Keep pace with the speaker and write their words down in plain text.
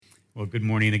Well, good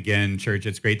morning again, church.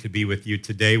 It's great to be with you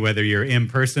today, whether you're in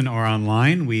person or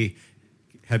online. We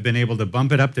have been able to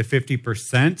bump it up to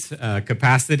 50%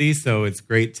 capacity, so it's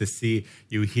great to see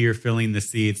you here filling the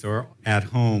seats or at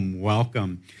home.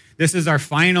 Welcome. This is our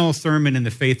final sermon in the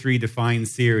Faith Redefined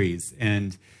series,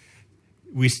 and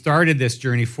we started this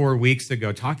journey 4 weeks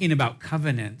ago talking about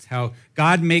covenant, how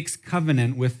God makes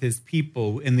covenant with his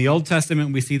people. In the Old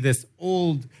Testament, we see this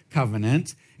old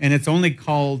covenant, and it's only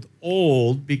called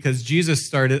old because Jesus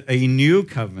started a new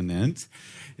covenant,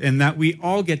 and that we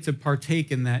all get to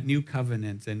partake in that new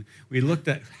covenant. And we looked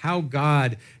at how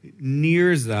God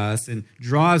nears us and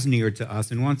draws near to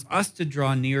us and wants us to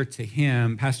draw near to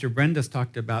him. Pastor Brenda's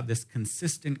talked about this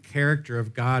consistent character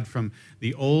of God from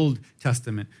the Old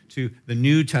Testament to the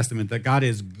New Testament, that God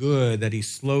is good, that he's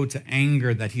slow to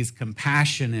anger, that he's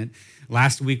compassionate.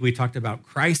 Last week we talked about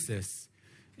crisis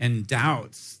and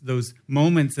doubts, those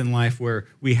moments in life where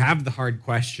we have the hard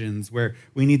questions, where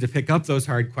we need to pick up those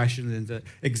hard questions and to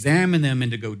examine them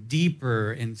and to go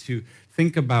deeper and to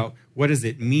think about what does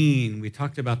it mean. We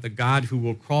talked about the God who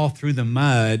will crawl through the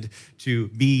mud to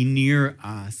be near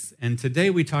us. And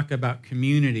today we talk about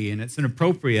community, and it's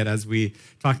inappropriate as we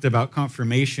talked about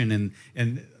confirmation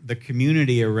and the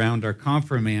community around our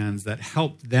confirmands that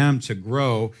helped them to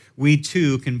grow. We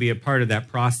too can be a part of that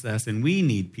process, and we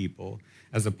need people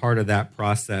as a part of that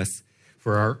process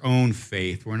for our own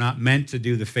faith. We're not meant to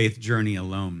do the faith journey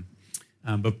alone.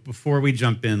 But before we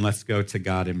jump in, let's go to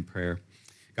God in prayer.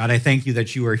 God, I thank you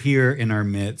that you are here in our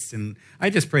midst, and I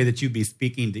just pray that you be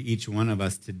speaking to each one of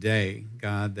us today,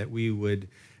 God, that we would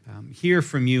hear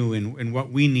from you and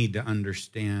what we need to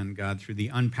understand, God, through the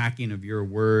unpacking of your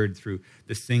word, through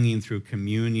the singing, through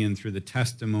communion, through the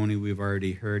testimony we've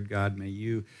already heard. God, may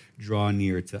you draw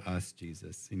near to us,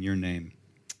 Jesus, in your name.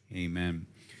 Amen.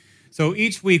 So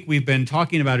each week we've been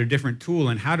talking about a different tool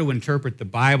and how to interpret the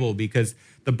Bible, because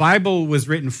the Bible was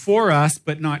written for us,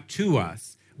 but not to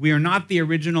us. We are not the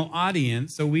original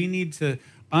audience, so we need to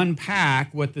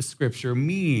unpack what the scripture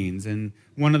means. And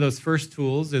one of those first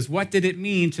tools is, what did it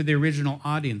mean to the original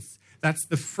audience? That's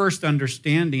the first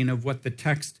understanding of what the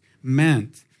text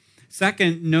meant.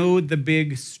 Second, know the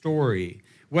big story.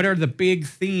 What are the big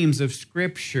themes of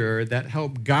Scripture that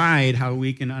help guide how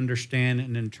we can understand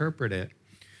and interpret it?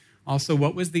 Also,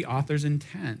 what was the author's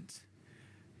intent?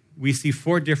 We see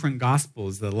 4 different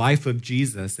Gospels, the life of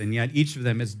Jesus, and yet each of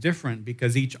them is different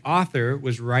because each author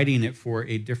was writing it for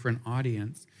a different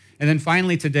audience. And then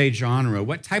finally today, genre.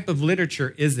 What type of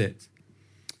literature is it?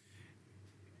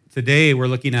 Today, we're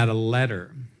looking at a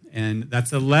letter, and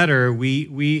that's a letter.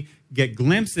 We get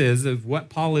glimpses of what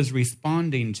Paul is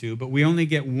responding to, but we only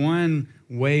get one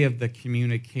way of the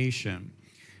communication.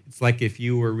 It's like if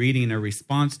you were reading a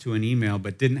response to an email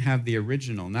but didn't have the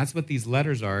original. And that's what these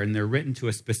letters are, and they're written to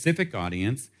a specific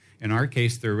audience. In our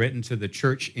case, they're written to the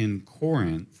church in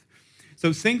Corinth.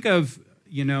 So think of,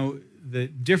 the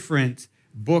different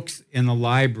books in the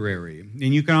library,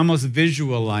 and you can almost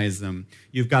visualize them.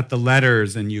 You've got the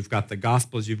letters, and you've got the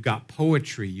Gospels, you've got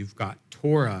poetry, you've got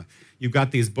Torah. You've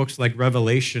got these books like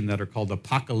Revelation that are called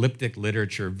apocalyptic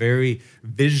literature, very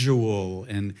visual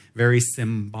and very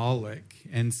symbolic.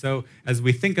 And so as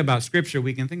we think about Scripture,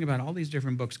 we can think about all these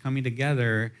different books coming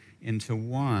together into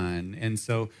one. And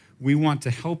so we want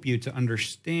to help you to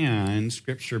understand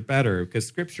Scripture better, because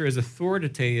Scripture is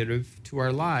authoritative to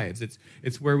our lives.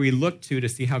 It's where we look to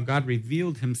see how God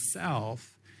revealed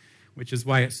himself, which is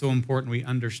why it's so important we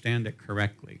understand it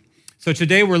correctly. So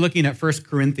today we're looking at 1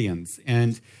 Corinthians,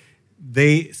 and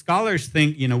scholars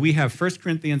think, we have 1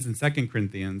 Corinthians and 2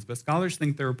 Corinthians, but scholars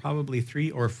think there are probably 3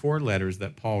 or 4 letters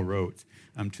that Paul wrote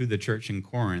to the church in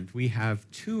Corinth. We have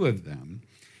 2 of them,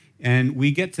 and we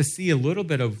get to see a little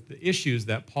bit of the issues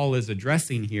that Paul is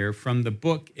addressing here from the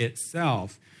book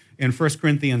itself. In 1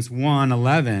 Corinthians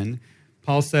 1:11,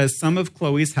 Paul says, "Some of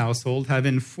Chloe's household have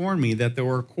informed me that there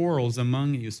were quarrels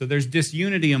among you." So there's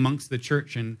disunity amongst the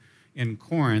church in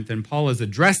Corinth, and Paul is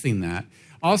addressing that.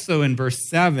 Also in verse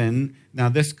 7, now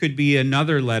this could be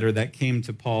another letter that came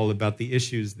to Paul about the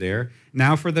issues there.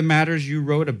 "Now for the matters you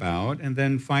wrote about." And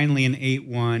then finally in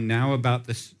 8:1, "Now about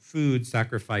the food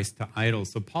sacrificed to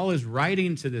idols." So Paul is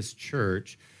writing to this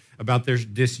church about their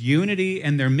disunity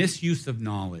and their misuse of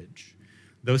knowledge.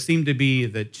 Those seem to be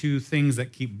the 2 things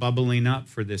that keep bubbling up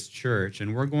for this church.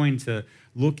 And we're going to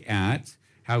look at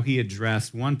how he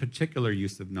addressed one particular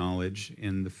use of knowledge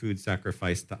in the food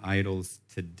sacrificed to idols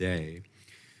today.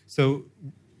 So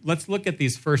let's look at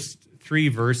these first 3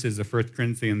 verses of 1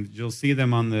 Corinthians. You'll see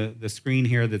them on the screen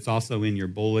here that's also in your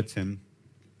bulletin.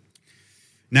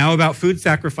 "Now about food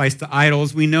sacrificed to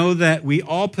idols, we know that we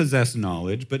all possess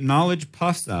knowledge, but knowledge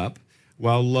puffs up,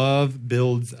 while love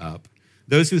builds up.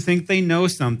 Those who think they know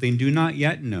something do not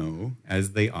yet know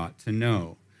as they ought to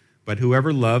know. But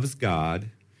whoever loves God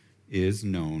is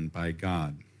known by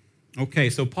God. Okay,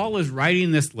 so Paul is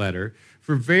writing this letter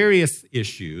for various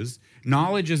issues.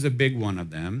 Knowledge is a big one of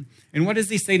them. And what does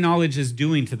he say knowledge is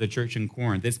doing to the church in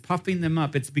Corinth? It's puffing them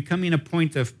up. It's becoming a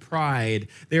point of pride.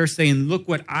 They're saying, look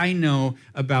what I know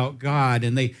about God.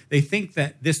 And they think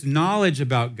that this knowledge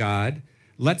about God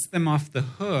lets them off the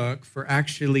hook for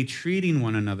actually treating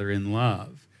one another in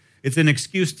love. It's an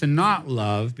excuse to not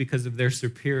love because of their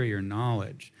superior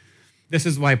knowledge. This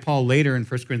is why Paul later in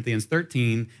 1 Corinthians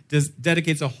 13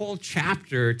 dedicates a whole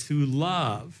chapter to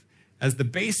love as the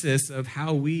basis of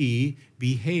how we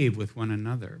behave with one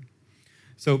another.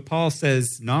 So Paul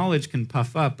says knowledge can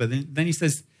puff up, but then he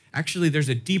says, actually, there's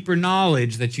a deeper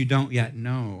knowledge that you don't yet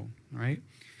know, right?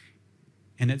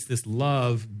 And it's this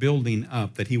love building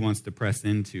up that he wants to press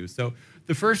into. So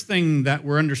the first thing that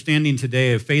we're understanding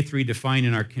today of Faith Redefined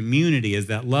in our community is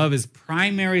that love is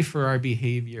primary for our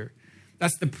behavior.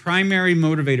 That's the primary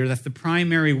motivator. That's the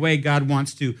primary way God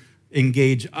wants to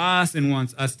engage us and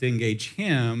wants us to engage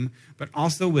him, but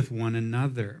also with one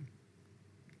another.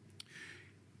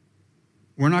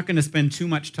 We're not going to spend too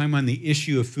much time on the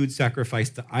issue of food sacrifice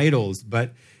to idols,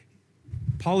 but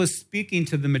Paul is speaking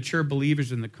to the mature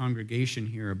believers in the congregation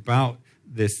here about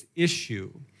this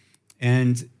issue.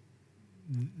 And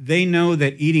they know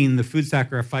that eating the food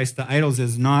sacrifice to idols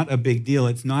is not a big deal.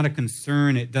 It's not a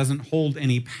concern. It doesn't hold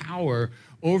any power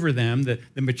over them. The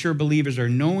mature believers are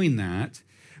knowing that.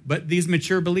 But these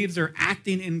mature believers are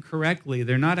acting incorrectly.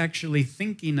 They're not actually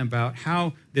thinking about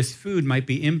how this food might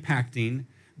be impacting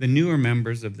the newer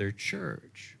members of their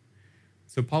church.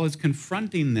 So Paul is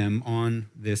confronting them on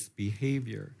this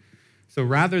behavior. So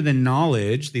rather than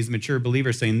knowledge, these mature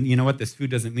believers saying, you know what, this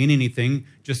food doesn't mean anything,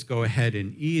 just go ahead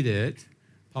and eat it.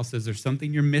 Paul says there's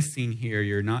something you're missing here.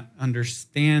 You're not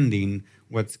understanding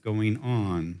what's going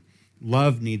on.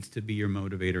 Love needs to be your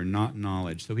motivator, not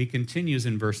knowledge. So he continues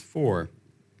in verse 4.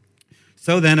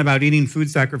 So then, about eating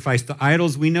food sacrificed to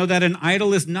idols, we know that an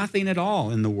idol is nothing at all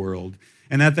in the world,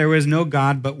 and that there is no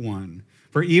God but one.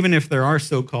 For even if there are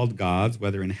so-called gods,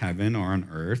 whether in heaven or on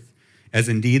earth, as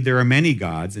indeed there are many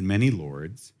gods and many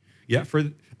lords, yet for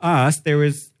us there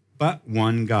is but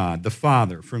one God, the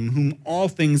Father, from whom all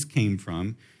things came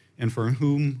from, and for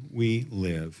whom we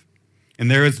live. And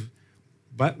there is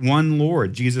but one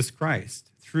Lord, Jesus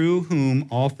Christ, through whom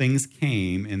all things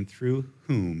came, and through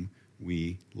whom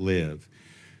we live.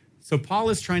 So Paul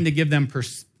is trying to give them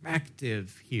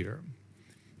perspective here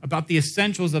about the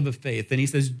essentials of the faith. And he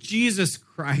says, Jesus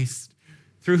Christ,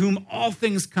 through whom all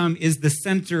things come, is the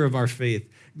center of our faith.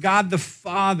 God the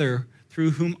Father,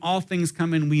 through whom all things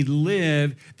come and we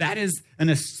live, that is an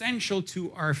essential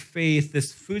to our faith.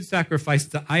 This food sacrifice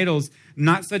to idols,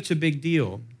 not such a big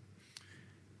deal.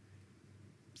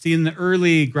 See, in the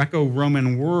early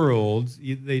Greco-Roman world,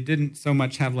 they didn't so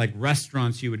much have like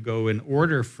restaurants you would go and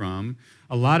order from.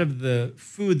 A lot of the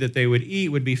food that they would eat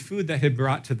would be food that had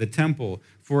brought to the temple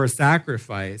for a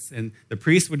sacrifice. And the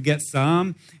priest would get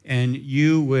some, and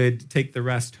you would take the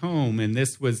rest home. And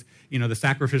this was, the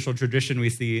sacrificial tradition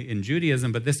we see in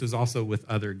Judaism, but this was also with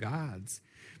other gods.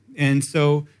 And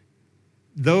so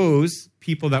those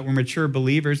people that were mature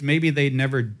believers, maybe they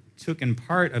never took in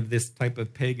part of this type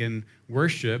of pagan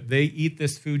worship. They eat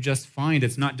this food just fine.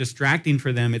 It's not distracting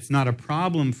for them. It's not a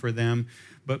problem for them.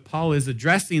 But Paul is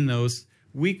addressing those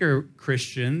weaker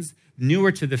Christians,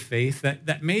 newer to the faith,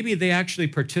 that maybe they actually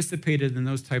participated in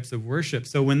those types of worship.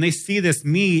 So when they see this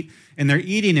meat and they're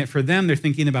eating it, for them, they're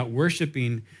thinking about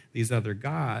worshiping these other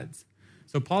gods.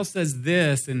 So Paul says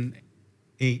this in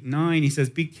 8:9. He says,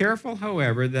 "Be careful,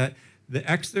 however, that the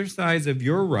exercise of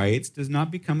your rights does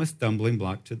not become a stumbling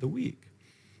block to the weak."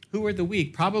 Who are the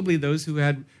weak? Probably those who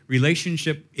had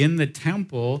relationship in the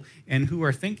temple and who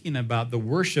are thinking about the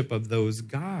worship of those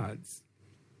gods.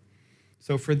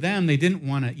 So for them, they didn't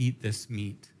want to eat this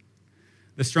meat.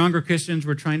 The stronger Christians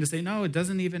were trying to say, no, it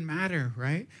doesn't even matter,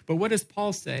 right? But what does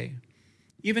Paul say?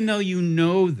 Even though you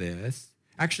know this,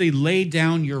 actually lay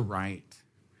down your right.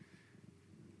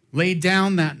 Lay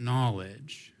down that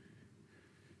knowledge.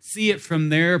 See it from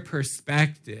their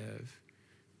perspective.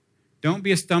 Don't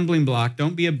be a stumbling block.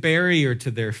 Don't be a barrier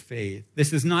to their faith.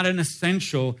 This is not an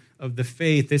essential of the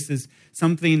faith. This is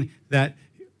something that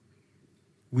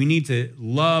we need to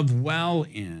love well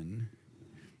in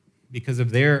because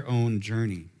of their own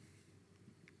journey.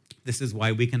 This is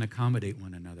why we can accommodate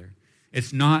one another.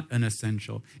 It's not an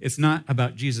essential. It's not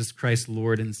about Jesus Christ,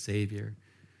 Lord and Savior.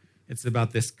 It's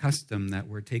about this custom that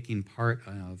we're taking part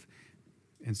of.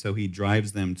 And so he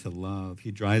drives them to love.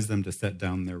 He drives them to set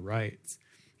down their rights.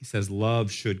 He says love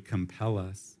should compel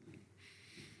us.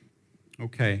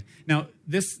 Okay. Now,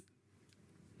 this,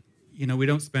 we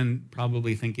don't spend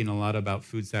probably thinking a lot about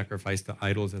food sacrifice to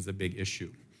idols as a big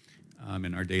issue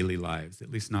in our daily lives,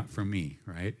 at least not for me,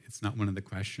 right? It's not one of the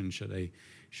questions,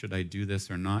 should I do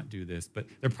this or not do this? But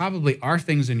there probably are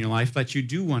things in your life that you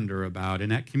do wonder about.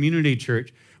 And at Community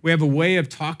Church, we have a way of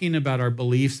talking about our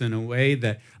beliefs in a way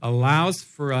that allows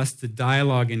for us to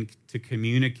dialogue and to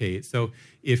communicate. So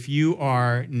if you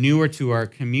are newer to our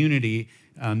community,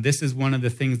 this is one of the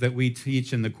things that we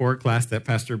teach in the core class that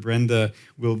Pastor Brenda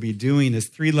will be doing is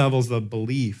 3 levels of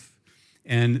belief.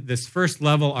 And this first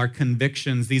level are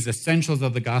convictions, these essentials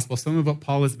of the gospel, some of what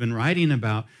Paul has been writing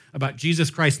about Jesus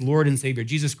Christ, Lord and Savior,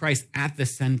 Jesus Christ at the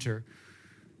center,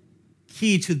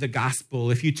 key to the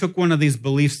gospel. If you took one of these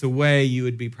beliefs away, you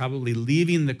would be probably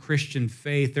leaving the Christian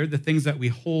faith. They're the things that we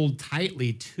hold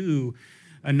tightly to.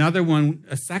 Another one,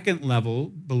 a second level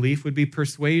belief would be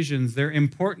persuasions. They're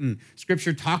important.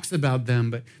 Scripture talks about them,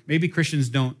 but maybe Christians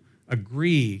don't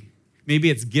agree.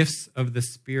 Maybe it's gifts of the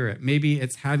Spirit. Maybe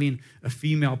it's having a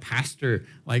female pastor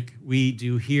like we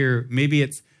do here. Maybe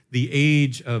it's the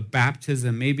age of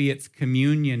baptism. Maybe it's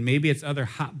communion. Maybe it's other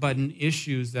hot-button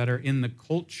issues that are in the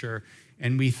culture.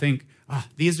 And we think,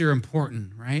 these are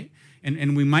important, right?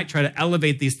 And we might try to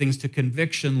elevate these things to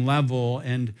conviction level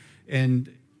and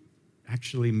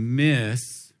actually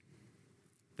miss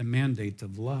the mandate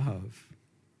of love.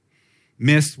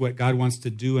 Miss what God wants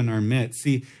to do in our midst.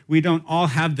 See, we don't all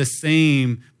have the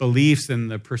same beliefs in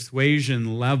the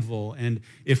persuasion level. And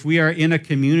if we are in a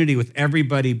community with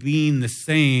everybody being the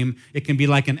same, it can be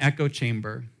like an echo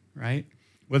chamber, right?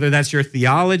 Whether that's your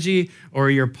theology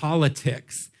or your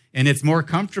politics. And it's more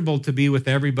comfortable to be with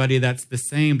everybody that's the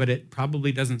same, but it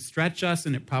probably doesn't stretch us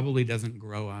and it probably doesn't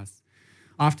grow us.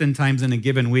 Oftentimes in a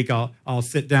given week, I'll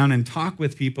sit down and talk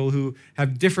with people who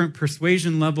have different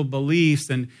persuasion level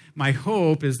beliefs. And my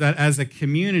hope is that as a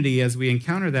community, as we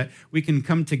encounter that, we can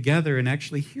come together and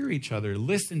actually hear each other,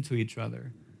 listen to each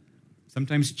other,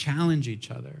 sometimes challenge each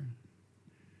other,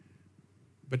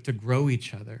 but to grow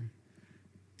each other,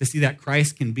 to see that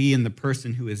Christ can be in the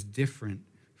person who is different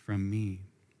from me.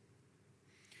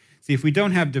 See, if we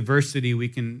don't have diversity, we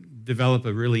can develop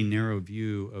a really narrow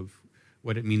view of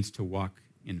what it means to walk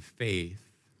in faith.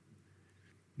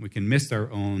 We can miss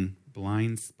our own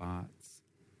blind spots.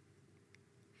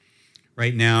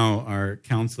 Right now, our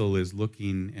council is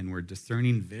looking and we're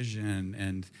discerning vision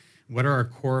and what are our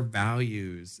core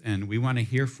values? And we want to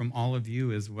hear from all of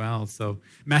you as well. So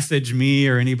message me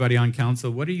or anybody on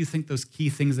council, what do you think those key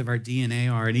things of our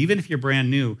DNA are? And even if you're brand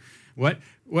new,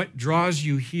 what draws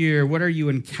you here? What are you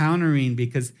encountering?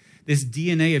 Because this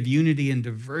DNA of unity and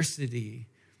diversity,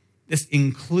 this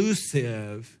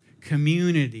inclusive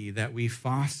community that we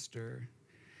foster,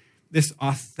 this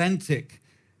authentic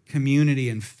community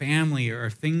and family are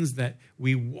things that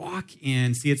we walk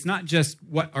in. See, it's not just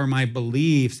what are my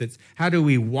beliefs, it's how do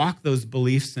we walk those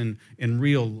beliefs in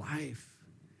real life.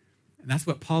 And that's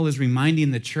what Paul is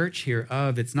reminding the church here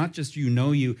of. It's not just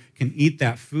you can eat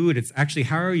that food, it's actually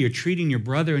how are you treating your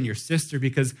brother and your sister,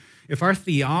 because if our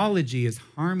theology is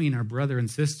harming our brother and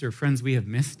sister, friends, we have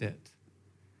missed it.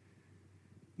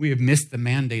 We have missed the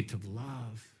mandate of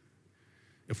love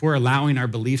if we're allowing our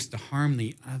beliefs to harm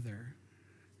the other.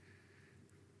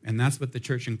 And that's what the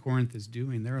church in Corinth is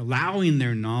doing. They're allowing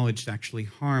their knowledge to actually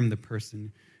harm the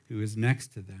person who is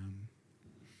next to them.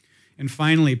 And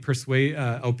finally,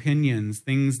 opinions,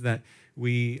 things that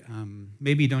we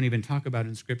maybe don't even talk about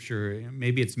in Scripture.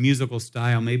 Maybe it's musical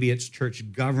style. Maybe it's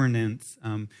church governance.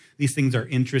 These things are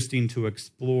interesting to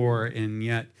explore, and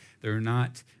yet they're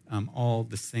not all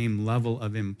the same level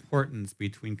of importance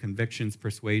between convictions,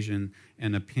 persuasion,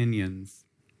 and opinions.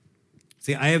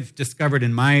 See, I have discovered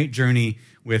in my journey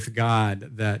with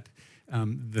God that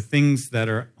the things that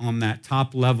are on that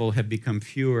top level have become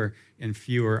fewer and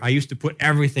fewer. I used to put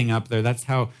everything up there. That's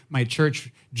how my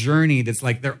church journeyed. It's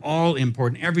like they're all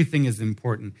important. Everything is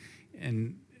important.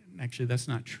 And actually, that's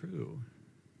not true.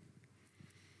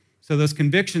 So those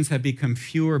convictions have become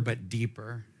fewer but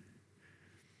deeper.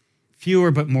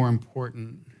 Fewer but more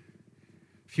important.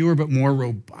 Fewer but more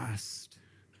robust.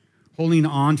 Holding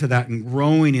on to that and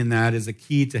growing in that is a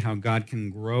key to how God can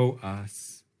grow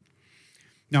us.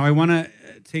 Now, I want to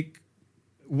take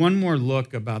one more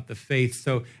look about the faith.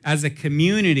 So as a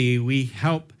community, we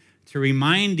help to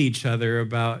remind each other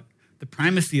about the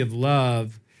primacy of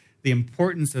love, the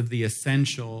importance of the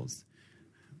essentials,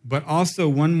 but also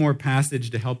one more passage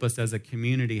to help us as a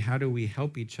community. How do we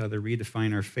help each other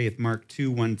redefine our faith? Mark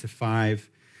 2, 1-5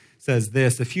 says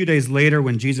this: "A few days later,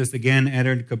 when Jesus again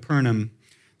entered Capernaum,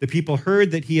 The people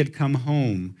heard that he had come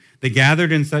home. They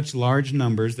gathered in such large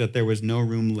numbers that there was no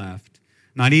room left,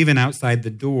 not even outside the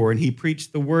door, and he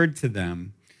preached the word to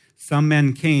them. Some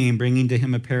men came, bringing to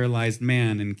him a paralyzed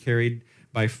man, and carried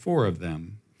by 4 of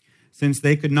them. Since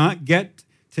they could not get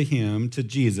to him, to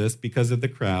Jesus, because of the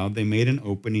crowd, they made an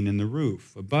opening in the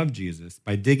roof above Jesus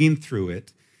by digging through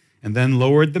it, and then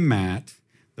lowered the mat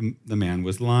the man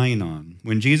was lying on.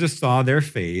 When Jesus saw their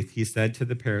faith, he said to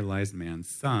the paralyzed man,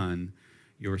 "Son,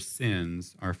 your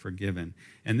sins are forgiven."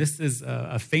 And this is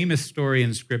a famous story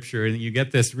in Scripture, and you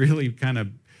get this really kind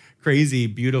of crazy,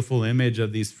 beautiful image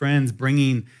of these friends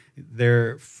bringing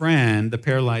their friend, the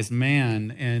paralyzed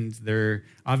man, and they're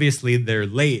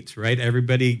late, right?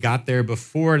 Everybody got there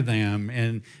before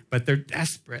them, but they're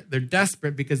desperate. They're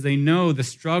desperate because they know the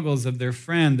struggles of their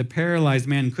friend. The paralyzed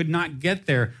man could not get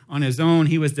there on his own.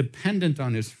 He was dependent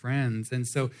on his friends. And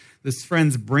so his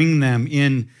friends bring them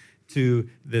in to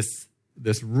this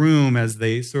room as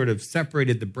they sort of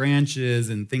separated the branches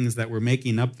and things that were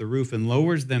making up the roof and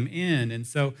lowers them in. And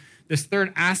so this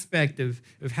third aspect of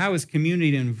how is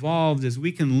community involved is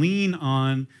we can lean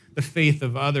on the faith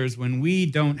of others when we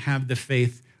don't have the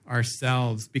faith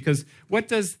ourselves. Because what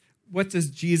does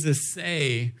Jesus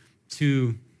say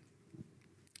to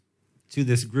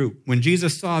this group? When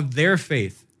Jesus saw their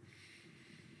faith,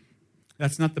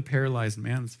 that's not the paralyzed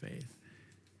man's faith.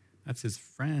 That's his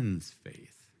friend's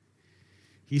faith.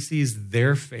 He sees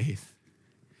their faith.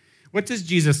 What does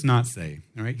Jesus not say?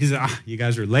 All right, he says, you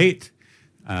guys are late.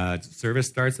 Service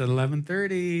starts at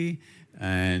 11:30,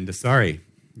 and sorry,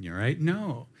 you're right.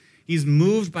 No, he's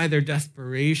moved by their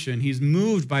desperation. He's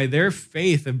moved by their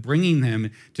faith of bringing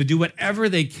them to do whatever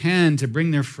they can to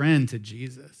bring their friend to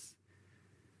Jesus,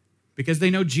 because they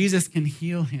know Jesus can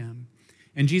heal him.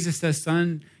 And Jesus says,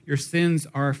 "Son, your sins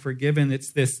are forgiven."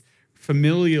 It's this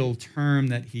familial term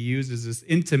that he uses, this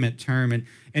intimate term,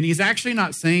 and he's actually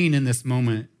not saying in this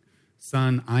moment,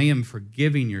 "Son, I am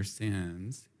forgiving your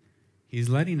sins." He's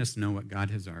letting us know what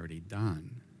God has already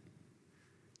done.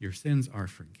 Your sins are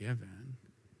forgiven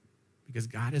because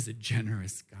God is a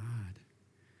generous God.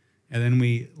 And then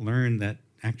we learn that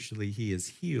actually he is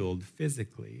healed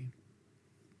physically.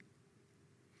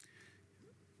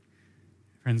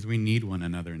 Friends, we need one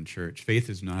another in church. Faith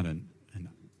is not an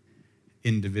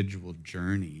individual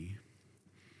journey.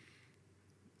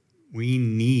 We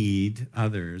need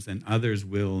others, and others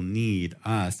will need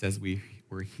us, as we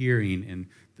were hearing in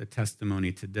the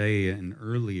testimony today and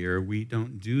earlier. We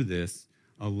don't do this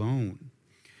alone.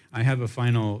 I have a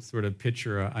final sort of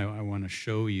picture I want to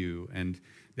show you, and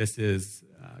this is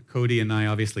Cody and I,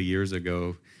 obviously years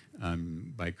ago,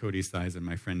 by Cody's size and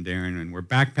my friend Darren, and we're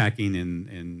backpacking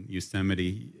in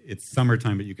Yosemite. It's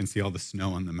summertime, but you can see all the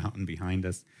snow on the mountain behind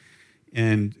us.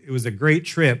 And it was a great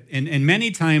trip. And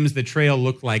many times the trail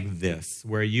looked like this,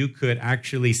 where you could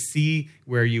actually see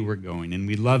where you were going. And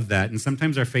we love that. And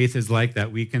sometimes our faith is like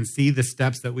that. We can see the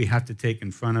steps that we have to take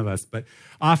in front of us. But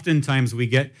oftentimes we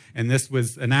get, and this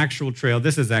was an actual trail.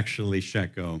 This is actually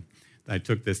Sheko. I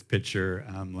took this picture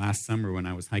last summer when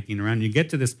I was hiking around. You get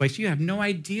to this place, you have no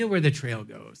idea where the trail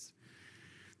goes.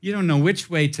 You don't know which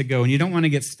way to go, and you don't want to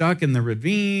get stuck in the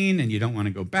ravine, and you don't want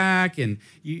to go back, and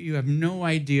you have no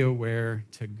idea where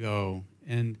to go.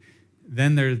 And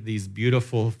then there are these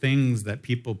beautiful things that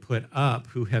people put up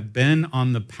who have been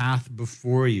on the path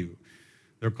before you.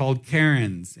 They're called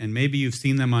cairns, and maybe you've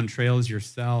seen them on trails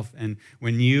yourself. And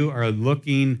when you are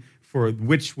looking for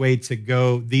which way to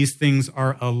go, these things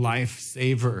are a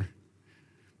lifesaver.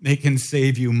 They can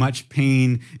save you much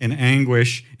pain and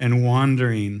anguish and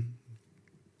wandering.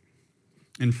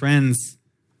 And friends,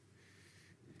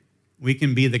 we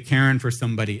can be the cairn for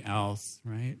somebody else,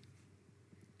 right?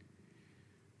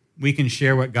 We can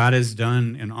share what God has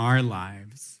done in our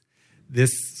lives.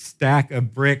 This stack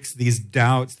of bricks, these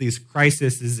doubts, these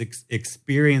crises,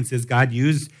 experiences, God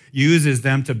uses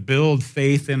them to build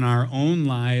faith in our own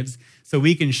lives so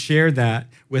we can share that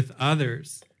with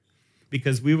others.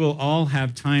 Because we will all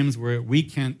have times where we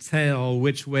can't tell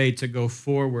which way to go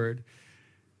forward.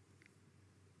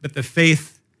 But the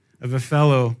faith of a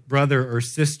fellow brother or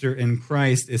sister in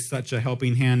Christ is such a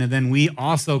helping hand. And then we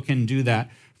also can do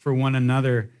that for one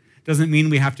another. Doesn't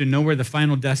mean we have to know where the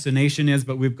final destination is,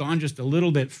 but we've gone just a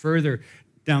little bit further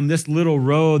down this little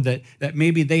road that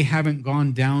maybe they haven't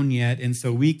gone down yet. And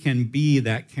so we can be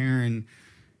that cairn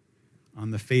on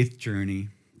the faith journey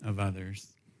of others.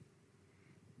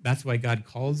 That's why God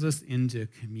calls us into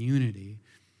community,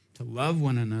 to love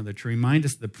one another, to remind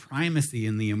us the primacy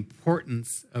and the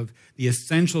importance of the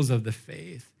essentials of the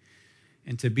faith,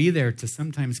 and to be there to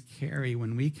sometimes carry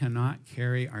when we cannot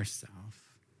carry ourselves.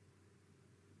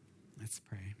 Let's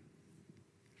pray.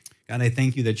 God, I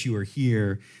thank you that you are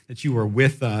here, that you are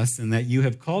with us, and that you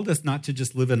have called us not to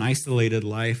just live an isolated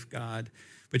life, God,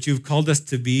 but you've called us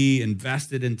to be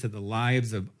invested into the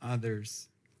lives of others,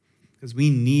 because we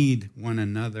need one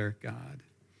another, God,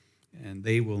 and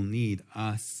they will need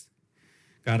us.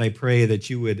 God, I pray that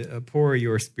you would pour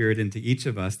your Spirit into each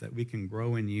of us, that we can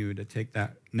grow in you to take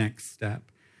that next step.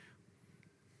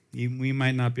 We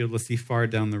might not be able to see far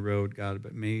down the road, God,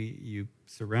 but may you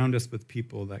surround us with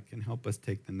people that can help us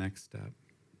take the next step.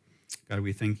 God,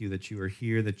 we thank you that you are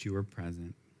here, that you are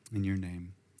present. In your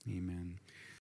name, amen.